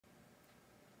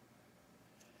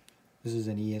This is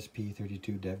an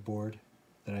ESP32 dev board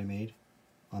that I made.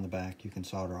 On the back you can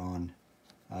solder on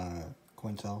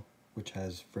coin cell, which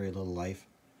has very little life,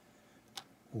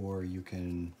 or you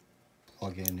can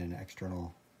plug in an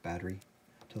external battery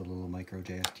to the little micro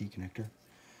JFT connector.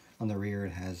 On the rear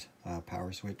it has a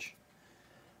power switch,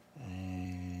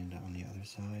 and on the other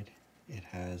side it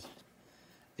has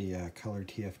the color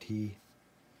TFT.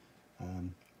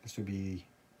 This would be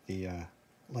the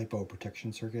LiPo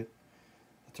protection circuit.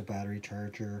 It's a battery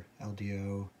charger,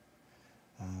 LDO.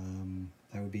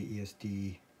 That would be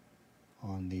ESD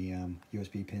on the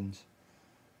USB pins.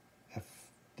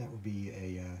 That would be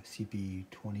a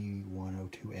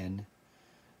CP2102N.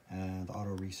 The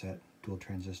auto reset, dual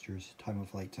transistors, time of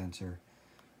flight sensor,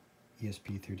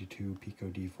 ESP32 Pico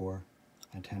D4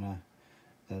 antenna.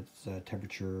 That's a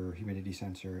temperature, humidity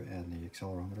sensor, and the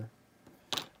accelerometer.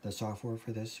 The software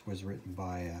for this was written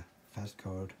by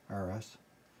Fastcode RS,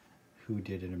 who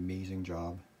did an amazing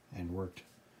job and worked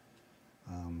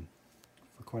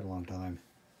for quite a long time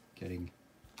getting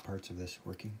parts of this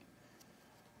working.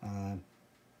 I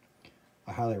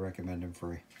highly recommend him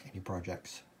for any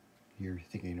projects you're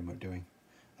thinking about doing,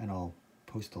 and I'll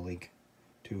post a link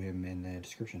to him in the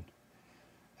description.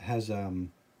 It has 4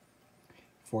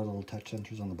 little touch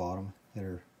sensors on the bottom that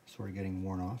are sort of getting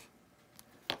worn off.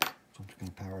 So I'm just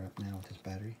going to power it up now with this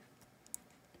battery.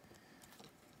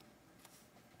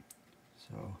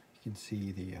 So you can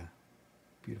see the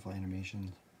beautiful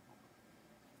animations.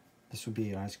 This would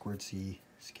be an I2C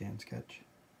scan sketch.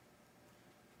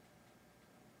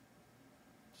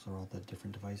 So all the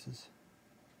different devices.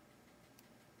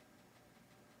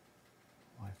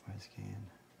 Wi-Fi scan.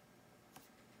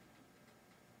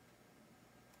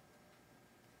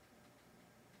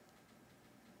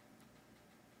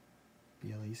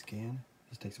 BLE scan.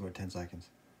 This takes about 10 seconds.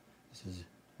 This is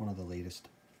one of the latest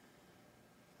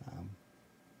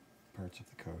parts of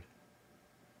the code.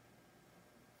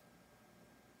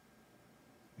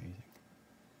 Amazing.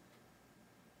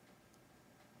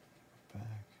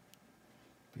 Back.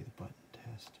 Be the button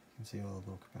test. You can see all the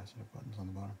little capacitive buttons on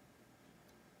the bottom.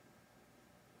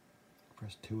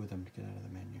 Press 2 of them to get out of the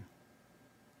menu.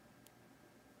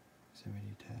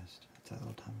 Proximity test. That's that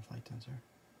little time of flight sensor.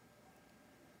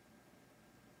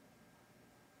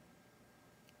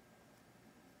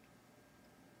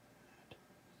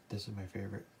 This is my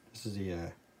favorite. This is the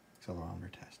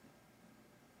accelerometer test.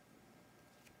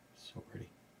 So pretty.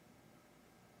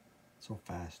 So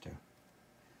fast too.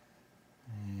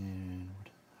 And what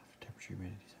is the temperature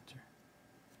humidity sensor?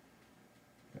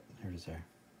 Yep, there it is there.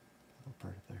 A little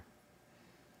part up there.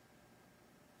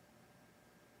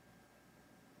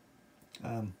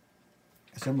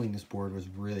 Assembling this board was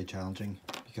really challenging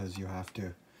because you have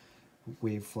to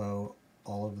wave flow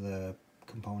all of the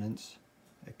components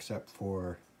except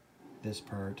for this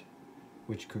part,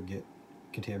 which could get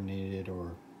contaminated,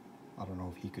 or I don't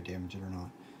know if he could damage it or not,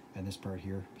 and this part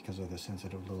here because of the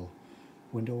sensitive little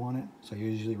window on it. So you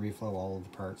usually reflow all of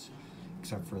the parts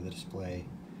except for the display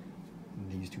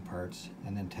and these 2 parts,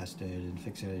 and then test it and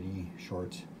fix any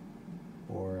shorts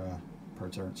or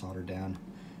parts aren't soldered down.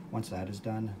 Once that is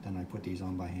done, then I put these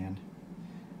on by hand,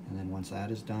 and then once that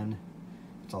is done,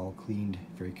 it's all cleaned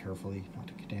very carefully not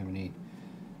to contaminate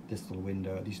this little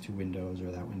window, these 2 windows,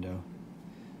 or that window,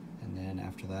 and then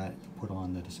after that you put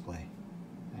on the display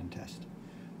and test.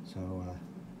 So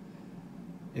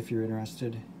if you're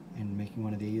interested in making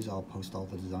one of these, I'll post all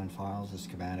the design files, the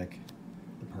schematic,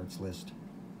 the parts list,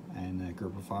 and the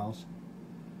Gerber files.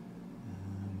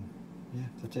 Yeah,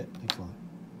 that's it. Thanks a lot.